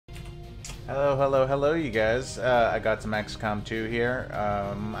Hello, hello, hello, you guys. I got some XCOM 2 here.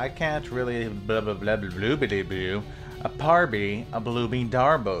 I can't really blah blah blah blah blah blah blah. A parby, a blooby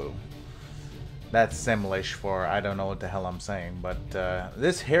darbo. That's Simlish for I don't know what the hell I'm saying, but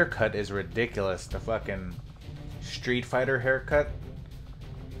this haircut is ridiculous. The fucking Street Fighter haircut.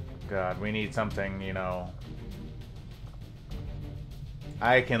 God, we need something, you know.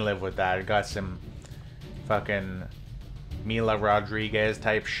 I can live with that. Got some fucking Mila Rodriguez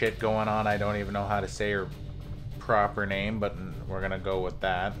type shit going on. I don't even know how to say her proper name, but we're gonna go with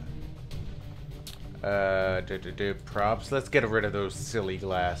that. Props. Let's get rid of those silly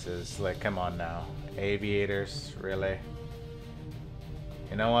glasses. Like, come on now. Aviators, really?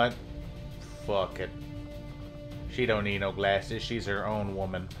 You know what? Fuck it. She don't need no glasses. She's her own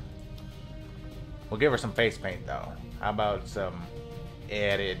woman. We'll give her some face paint, though. How about some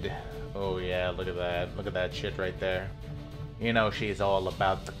added... Oh, yeah, look at that. Look at that shit right there. You know she's all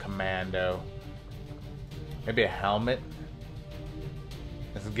about the commando. Maybe a helmet?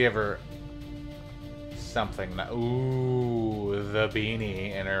 Let's give her something. Ooh, the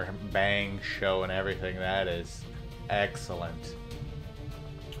beanie and her bang show and everything. That is excellent.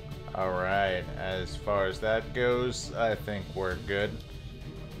 Alright, as far as that goes, I think we're good.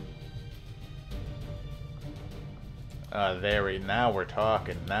 Now we're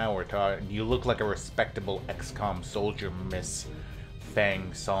talking. Now we're talking. You look like a respectable XCOM soldier, Miss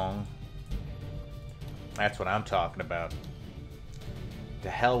Fang Song. That's what I'm talking about. To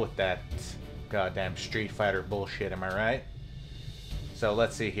hell with that goddamn Street Fighter bullshit, am I right? So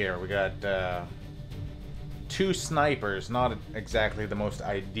let's see here. We got two snipers. Not exactly the most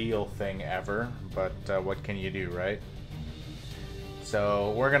ideal thing ever, but what can you do, right?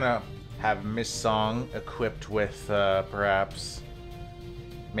 So we're gonna have Miss Song equipped with perhaps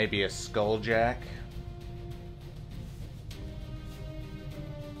maybe a Skulljack.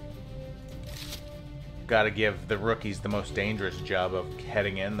 Gotta give the rookies the most dangerous job of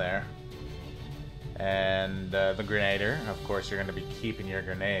heading in there. And the Grenadier, of course you're gonna be keeping your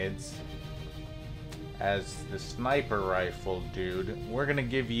grenades. As the sniper rifle dude, we're gonna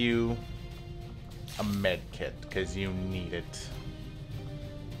give you a med kit, because you need it.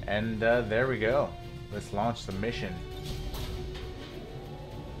 And there we go. Let's launch the mission.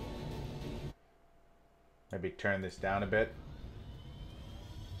 Maybe turn this down a bit.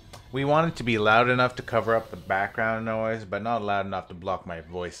 We want it to be loud enough to cover up the background noise, but not loud enough to block my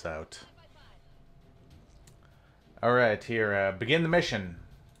voice out. Alright, here, begin the mission.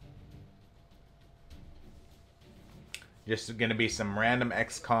 Just gonna be some random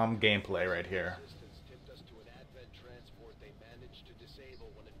XCOM gameplay right here.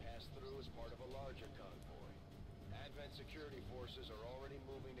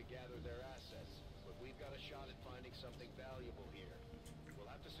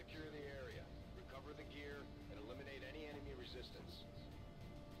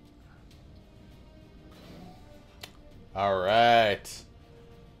 Alright.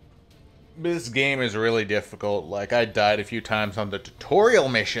 This game is really difficult. Like, I died a few times on the tutorial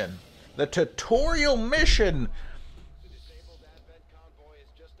mission. The tutorial mission! The disabled Advent convoy is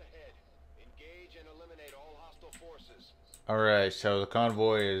just ahead. Engage and eliminate all hostile forces. Alright, so the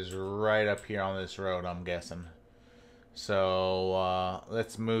convoy is right up here on this road, I'm guessing. So,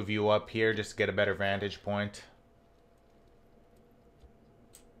 let's move you up here just to get a better vantage point.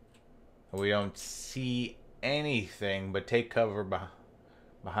 We don't see anything, but take cover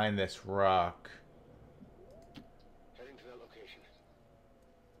behind this rock. Heading to that location.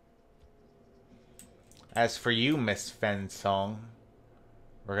 As for you, Miss Fensong,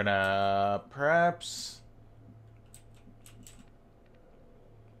 we're gonna perhaps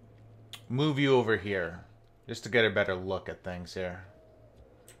move you over here just to get a better look at things here.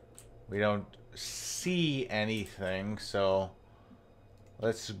 We don't see anything, so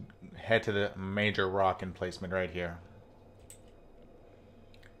let's head to the major rock emplacement right here.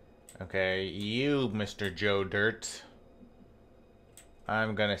 Okay, you, Mr. Joe Dirt.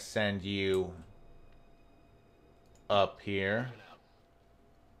 I'm gonna send you up here.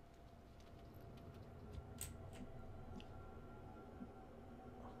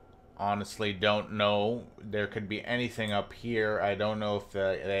 Honestly, don't know. There could be anything up here. I don't know if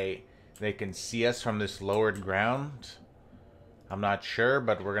they can see us from this lowered ground. I'm not sure,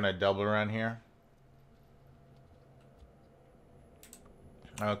 but we're gonna double run here.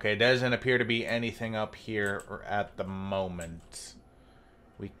 Okay, doesn't appear to be anything up here at the moment.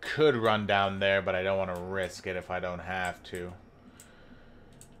 We could run down there, but I don't want to risk it if I don't have to.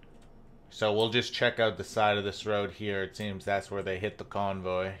 So we'll just check out the side of this road here. It seems that's where they hit the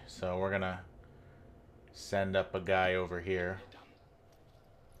convoy. So we're gonna send up a guy over here.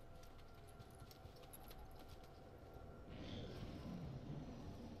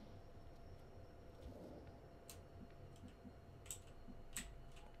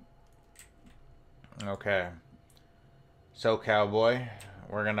 Okay. So, cowboy,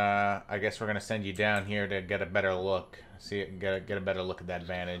 I guess we're gonna send you down here to get a better look. Get a better look at that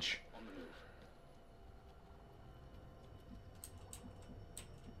vantage.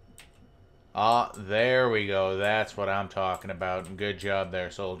 Ah, there we go. That's what I'm talking about. Good job there,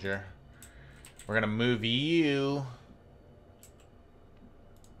 soldier. We're gonna move you.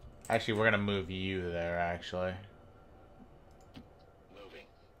 Actually, we're gonna move you there, actually. Moving.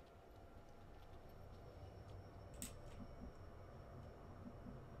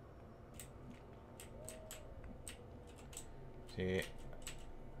 See.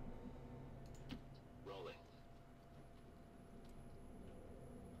 Rolling.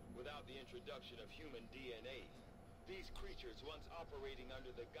 Without the introduction of human DNA, these creatures once operating under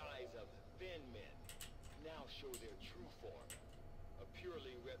the guise of thin men now show their true form. A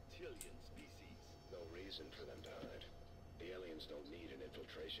purely reptilian species. No reason for them to hide. The aliens don't need an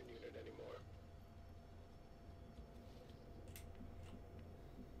infiltration unit anymore.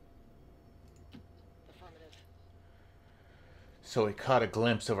 Affirmative. So we caught a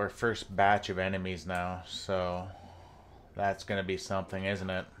glimpse of our first batch of enemies now, so that's gonna be something, isn't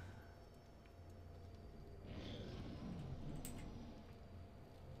it?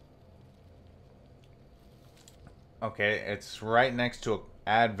 Okay, it's right next to an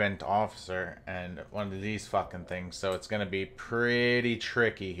Advent officer and one of these fucking things, so it's gonna be pretty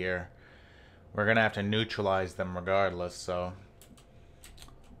tricky here. We're gonna have to neutralize them regardless, so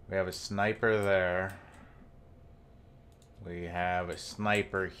we have a sniper there. We have a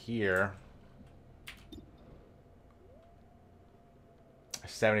sniper here. A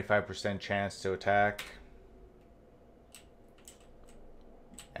 75% chance to attack.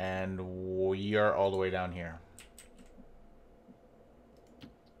 And we are all the way down here.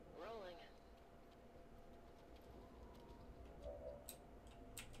 Rolling.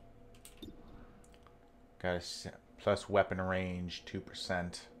 Got a plus weapon range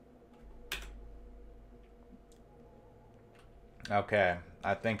 2%. Okay,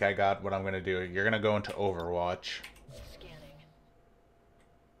 I think I got what I'm gonna do. You're gonna go into Overwatch. Scanning.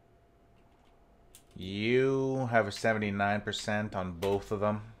 You have a 79% on both of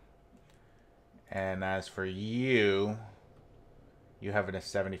them. And as for you, you have it at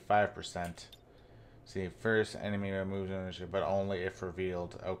 75%. See, first enemy removes ownership, but only if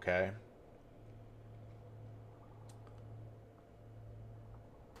revealed. Okay.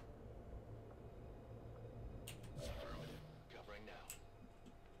 Covering now.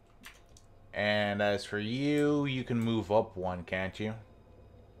 And as for you, you can move up one, can't you?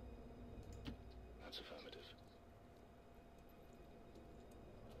 That's affirmative.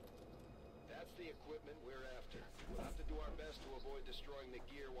 That's the equipment we're after. We'll have to do our best to avoid destroying the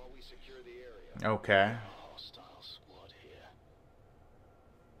gear while we secure the area. Okay. Hostile squad here.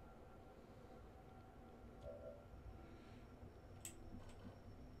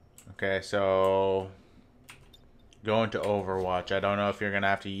 Okay, so going to Overwatch. I don't know if you're gonna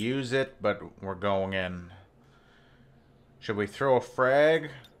have to use it, but we're going in. Should we throw a frag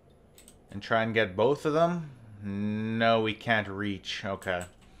and try and get both of them? No, we can't reach. Okay.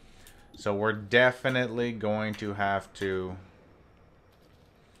 So we're definitely going to have to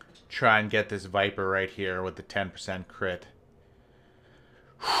try and get this Viper right here with the 10% crit.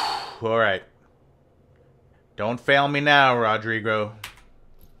 Alright. Don't fail me now, Rodrigo.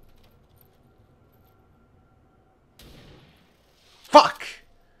 Fuck!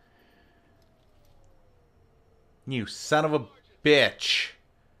 You son of a bitch.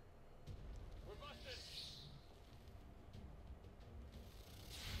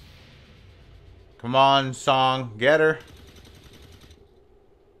 Come on, Song. Get her.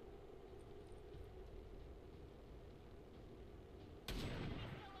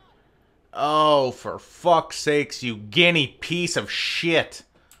 Oh, for fuck's sakes, you guinea piece of shit.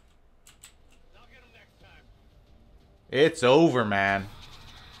 It's over, man.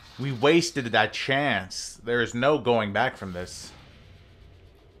 We wasted that chance. There is no going back from this.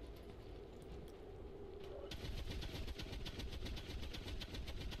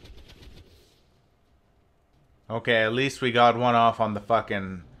 Okay, at least we got one off on the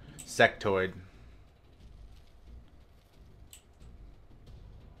fucking sectoid.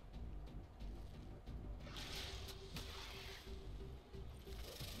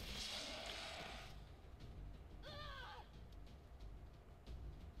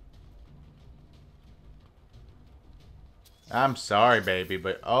 I'm sorry, baby,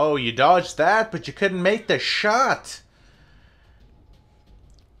 but... Oh, you dodged that, but you couldn't make the shot.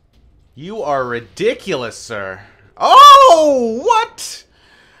 You are ridiculous, sir. Oh, what?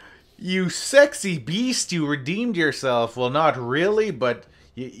 You sexy beast, you redeemed yourself. Well, not really, but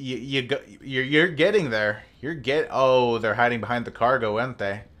You're getting there. Oh, they're hiding behind the cargo, aren't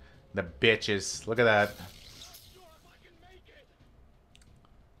they? The bitches. Look at that.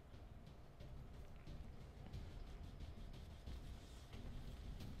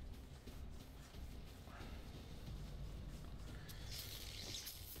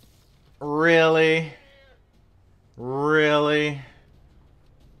 Really? Really?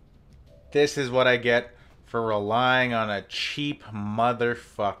 This is what I get for relying on a cheap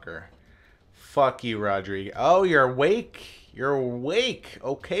motherfucker. Fuck you, Rodrigo. Oh, you're awake. You're awake.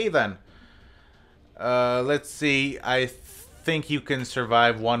 Okay, then. Let's see. I think you can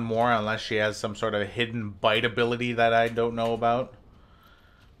survive one more unless she has some sort of hidden bite ability that I don't know about.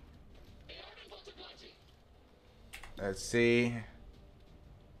 Let's see.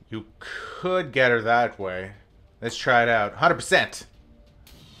 You could get her that way. Let's try it out. 100%.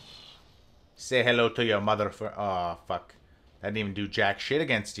 Say hello to your mother. Oh, fuck. That didn't even do jack shit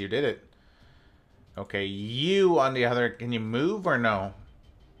against you, did it? Okay, you on the other... Can you move or no?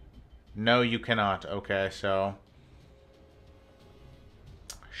 No, you cannot. Okay, so...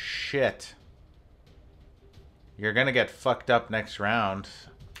 Shit. You're gonna get fucked up next round.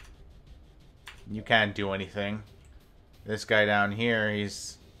 You can't do anything. This guy down here,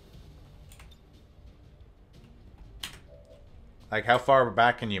 he's... Like, how far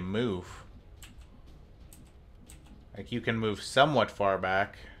back can you move? Like, you can move somewhat far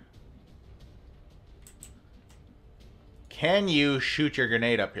back. Can you shoot your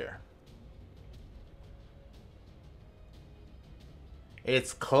grenade up here?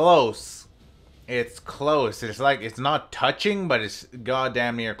 It's close. It's close. It's like, it's not touching, but it's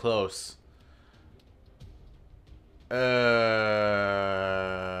goddamn near close.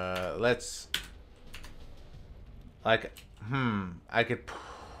 Let's... Like, I could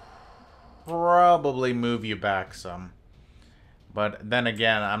probably move you back some. But then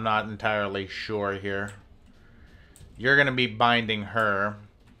again, I'm not entirely sure here. You're going to be binding her.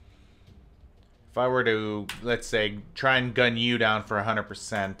 If I were to, let's say, try and gun you down for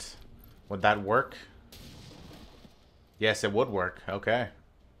 100%, would that work? Yes, it would work. Okay.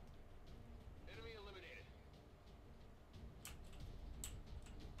 Enemy eliminated.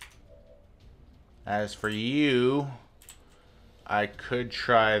 As for you, I could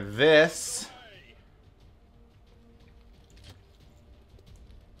try this.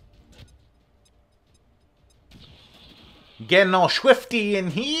 Getting all swifty in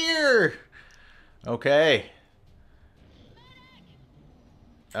here. Okay.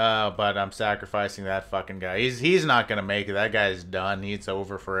 But I'm sacrificing that fucking guy. He's not gonna make it. That guy's done. It's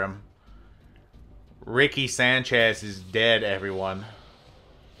over for him. Ricky Sanchez is dead, everyone.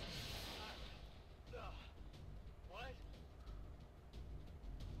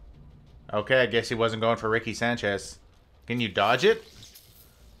 Okay, I guess he wasn't going for Ricky Sanchez. Can you dodge it?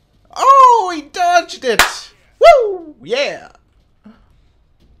 Oh, he dodged it! Woo! Yeah!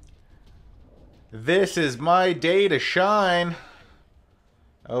 This is my day to shine.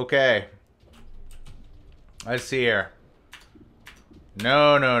 Okay. Let's see here.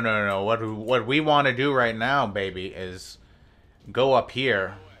 No. What we want to do right now, baby, is go up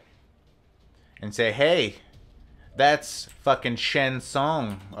here and say, hey, that's fucking Shen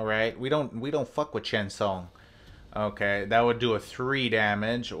Song, alright? We don't fuck with Shen Song. Okay, that would do a 3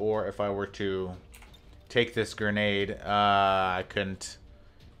 damage, or if I were to take this grenade, I couldn't.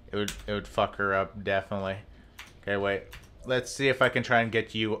 It would fuck her up, definitely. Okay, wait. Let's see if I can try and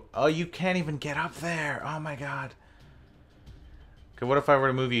get you. Oh, you can't even get up there. Oh my god. Okay, what if I were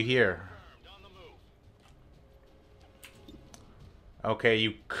to move you here? Okay,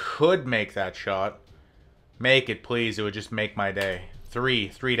 you could make that shot. Make it, please. It would just make my day. 3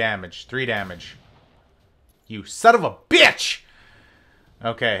 damage. 3 damage. You son of a bitch!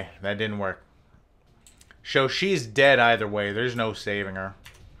 Okay, that didn't work. So she's dead either way. There's no saving her.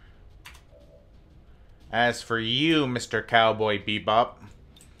 As for you, Mr. Cowboy Bebop,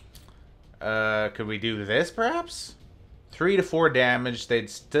 could we do this, perhaps? 3 to 4 damage. They'd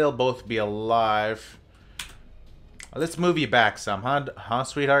still both be alive. Let's move you back some, huh,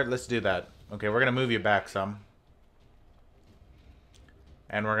 sweetheart? Let's do that. Okay, we're gonna move you back some.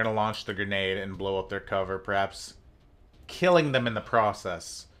 And we're gonna launch the grenade and blow up their cover, perhaps killing them in the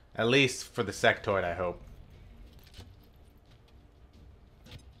process. At least for the sectoid, I hope.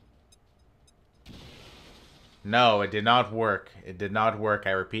 No, it did not work. It did not work,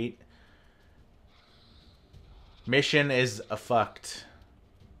 I repeat. Mission is a fucked.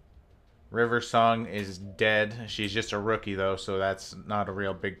 River Song is dead. She's just a rookie, though, so that's not a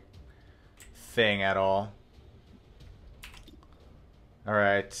real big thing at all.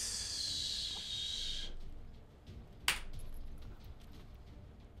 Alright.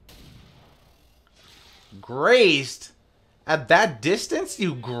 Grazed? At that distance,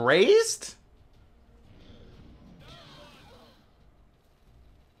 you grazed?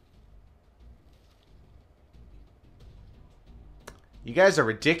 You guys are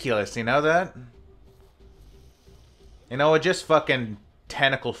ridiculous, you know that? You know what, just fucking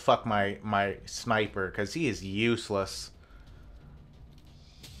tentacle fuck my sniper, because he is useless.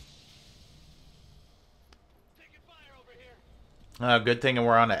 Good thing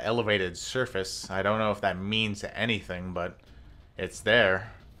we're on an elevated surface. I don't know if that means anything, but it's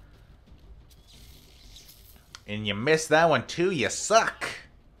there. And you missed that one too, you suck!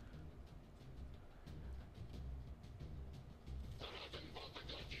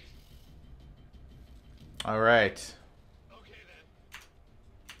 Alright.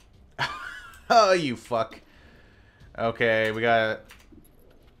 Oh, you fuck. Okay, we got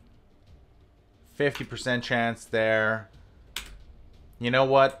 50% chance there. You know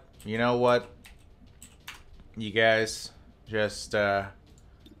what? You know what? You guys just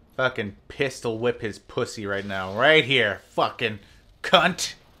fucking pistol whip his pussy right now. Right here. Fucking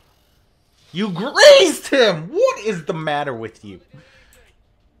cunt. You grazed him! What is the matter with you?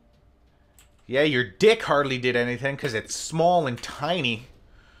 Yeah, your dick hardly did anything because it's small and tiny.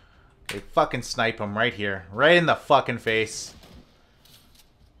 They fucking snipe him right here. Right in the fucking face.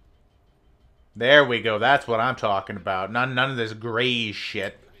 There we go. That's what I'm talking about. None of this gray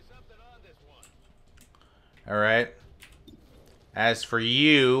shit. Alright. As for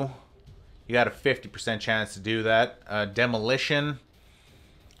you, you got a 50% chance to do that. Demolition.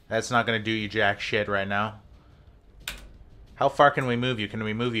 That's not going to do you jack shit right now. How far can we move you? Can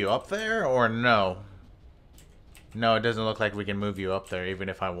we move you up there or no? No, it doesn't look like we can move you up there, even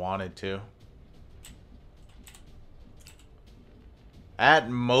if I wanted to. At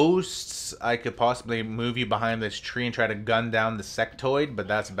most, I could possibly move you behind this tree and try to gun down the sectoid, but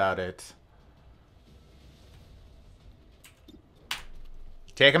that's about it.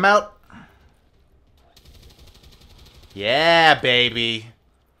 Take him out. Yeah, baby.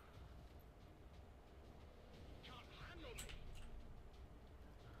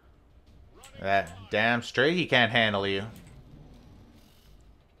 That damn straight he can't handle you.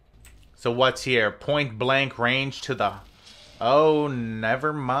 So what's here? Point blank range to the... Oh,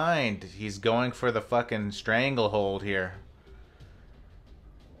 never mind. He's going for the fucking stranglehold here.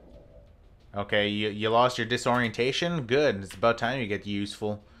 Okay, you lost your disorientation? Good. It's about time you get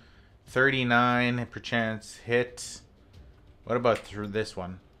useful. 39 per chance hit. What about through this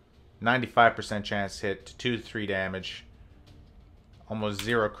one? 95% chance hit. 2 to 3 damage. Almost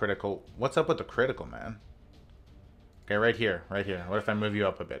 0 critical. What's up with the critical, man? Okay, right here. Right here. What if I move you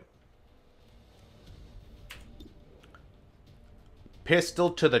up a bit? Pistol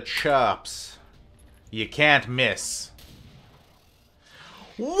to the chops. You can't miss.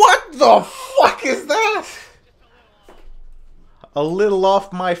 What the fuck is that? A little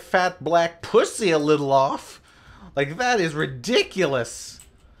off my fat black pussy, a little off. Like, that is ridiculous.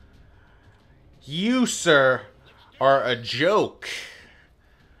 You, sir, are a joke.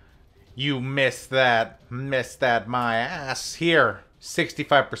 You missed that. Missed that, my ass. Here,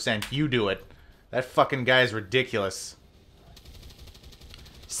 65%. You do it. That fucking guy's ridiculous.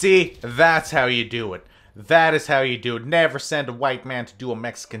 See? That's how you do it. That is how you do it. Never send a white man to do a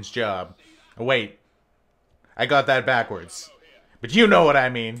Mexican's job. Wait. I got that backwards. But you know what I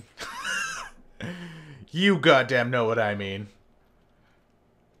mean. You goddamn know what I mean.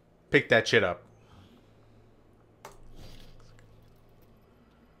 Pick that shit up.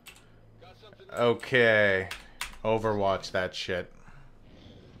 Okay. Overwatch that shit.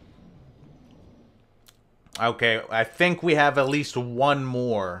 Okay, I think we have at least one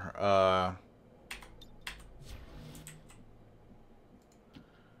more.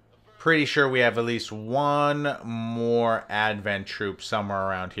 Pretty sure we have at least one more advent troop somewhere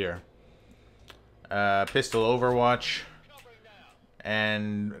around here. Pistol Overwatch.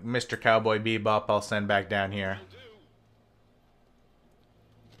 And Mr. Cowboy Bebop I'll send back down here.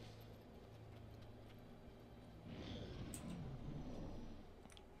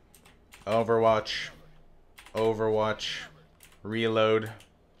 Overwatch. Overwatch. Reload.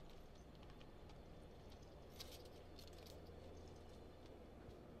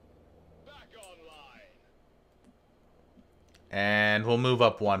 And we'll move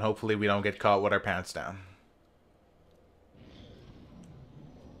up one. Hopefully we don't get caught with our pants down.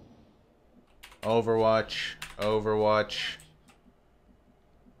 Overwatch. Overwatch.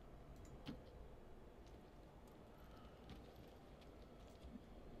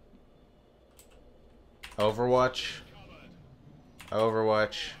 Overwatch.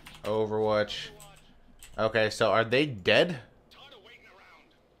 Overwatch. Overwatch. Okay, so are they dead?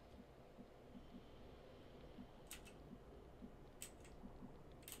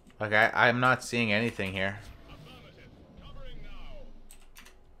 Like, I'm not seeing anything here. Affirmative. Covering now.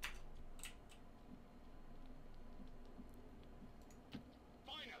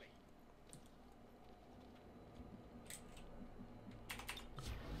 Finally.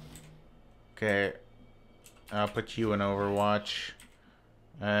 Okay. I'll put you in Overwatch.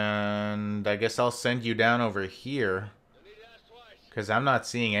 And I guess I'll send you down over here. No need to ask twice. Because I'm not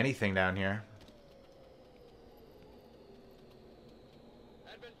seeing anything down here.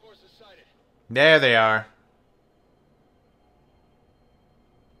 Advent forces sighted. There they are.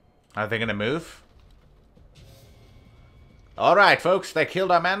 Are they gonna move? Alright, folks. They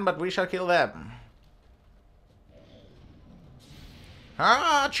killed our men, but we shall kill them.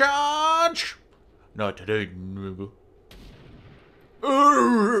 Ah, charge! Not today.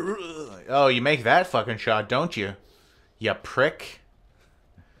 Oh, you make that fucking shot, don't you? You prick.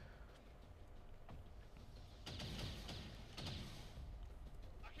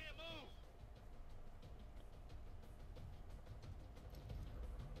 I can't move.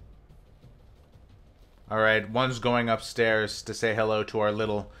 Alright, one's going upstairs to say hello to our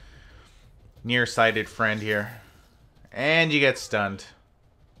little nearsighted friend here. And you get stunned.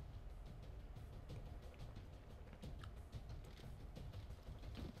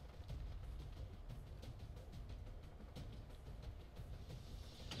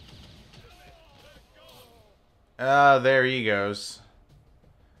 There he goes.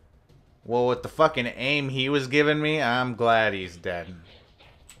 Well, with the fucking aim he was giving me, I'm glad he's dead.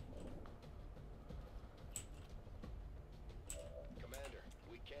 Commander,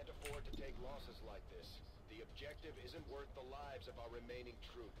 we can't afford to take losses like this. The objective isn't worth the lives of our remaining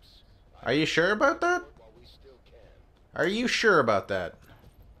troops. Are you sure about that? While we still can. Are you sure about that?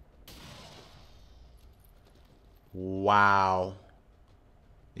 Wow.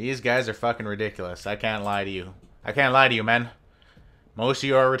 These guys are fucking ridiculous. I can't lie to you. I can't lie to you, men. Most of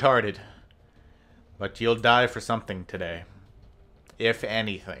you are retarded. But you'll die for something today. If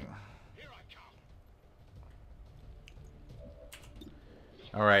anything. Here I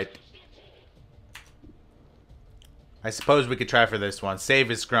come. Alright. I suppose we could try for this one. Save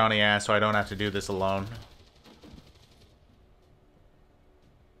his scrawny ass so I don't have to do this alone.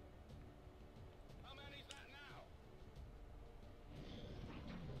 How many's that now?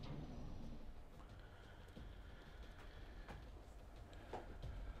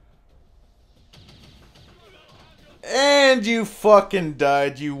 And you fucking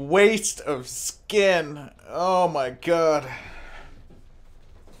died, you waste of skin. Oh my god.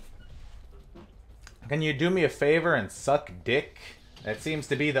 Can you do me a favor and suck dick? That seems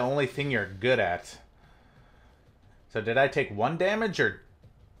to be the only thing you're good at. So did I take 1 damage or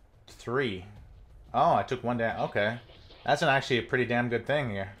 3? Oh, I took 1 damage. Okay. That's actually a pretty damn good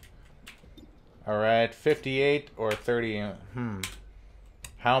thing here. Alright, 58 or 30.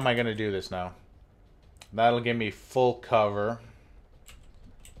 How am I going to do this now? That'll give me full cover.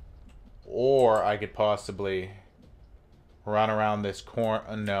 Or I could possibly run around this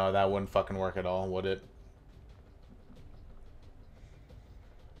corner. No, that wouldn't fucking work at all, would it?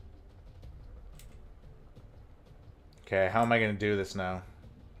 Okay, how am I going to do this now?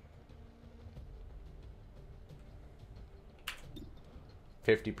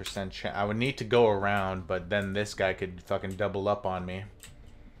 %. Chance. I would need to go around, but then this guy could fucking double up on me.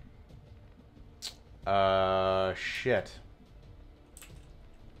 Shit.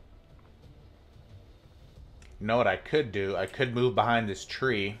 You know what I could do? I could move behind this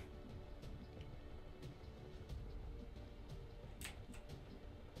tree.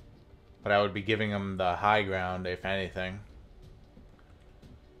 But I would be giving him the high ground, if anything.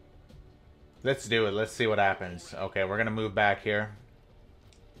 Let's do it. Let's see what happens. Okay, we're gonna move back here.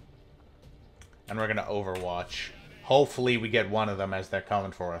 And we're gonna overwatch. Hopefully we get one of them as they're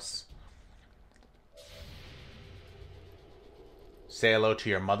coming for us. Say hello to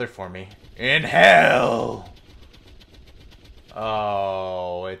your mother for me. In hell!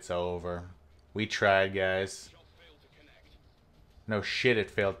 Oh, it's over. We tried, guys. No shit, it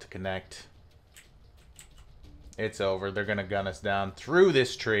failed to connect. It's over. They're gonna gun us down through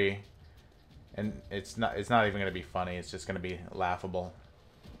this tree. And it's not even gonna be funny. It's just gonna be laughable.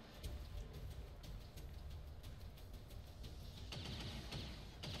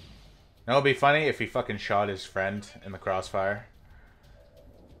 No, it'd be funny if he fucking shot his friend in the crossfire.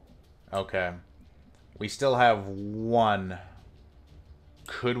 Okay. We still have 1.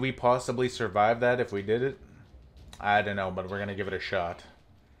 Could we possibly survive that if we did it? I don't know, but we're gonna give it a shot.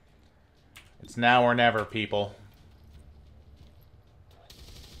 It's now or never, people.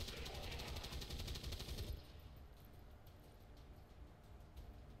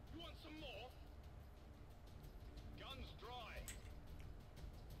 You want some more? Guns dry.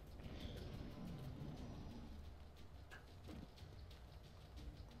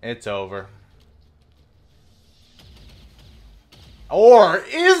 It's over. Or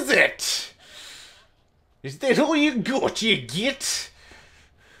is it? Is that all you got, you git?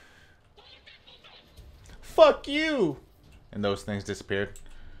 Fuck you! And those things disappeared.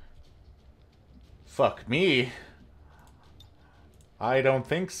 Fuck me. I don't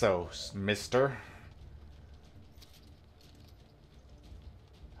think so, mister.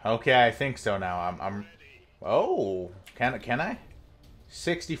 Okay, I think so now. I'm oh, can I?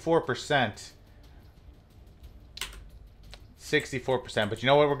 64%. 64%. But you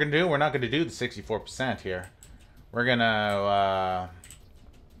know what we're gonna do? We're not gonna do the 64% here. We're gonna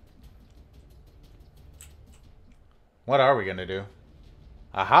what are we gonna do?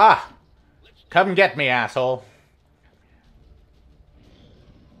 Aha! Come get me, asshole.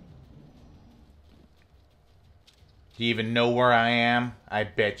 Do you even know where I am? I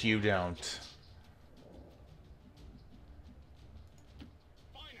bet you don't.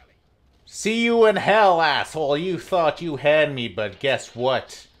 See you in hell, asshole. You thought you had me, but guess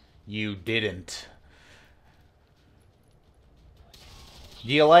what? You didn't.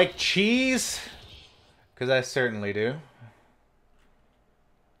 Do you like cheese? Because I certainly do.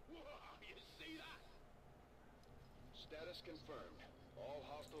 Status confirmed. All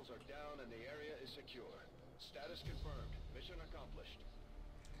hostiles are down and the area is secure. Status confirmed. Mission accomplished.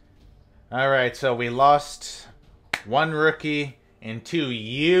 Alright, so we lost one rookie and two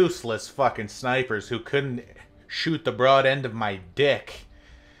useless fucking snipers who couldn't shoot the broad end of my dick.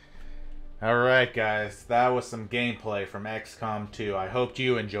 Alright guys, that was some gameplay from XCOM 2. I hoped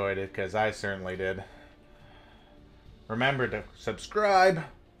you enjoyed it, because I certainly did. Remember to subscribe,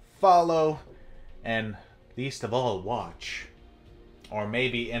 follow, and least of all, watch. Or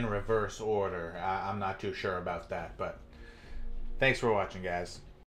maybe in reverse order. I'm not too sure about that, but thanks for watching, guys.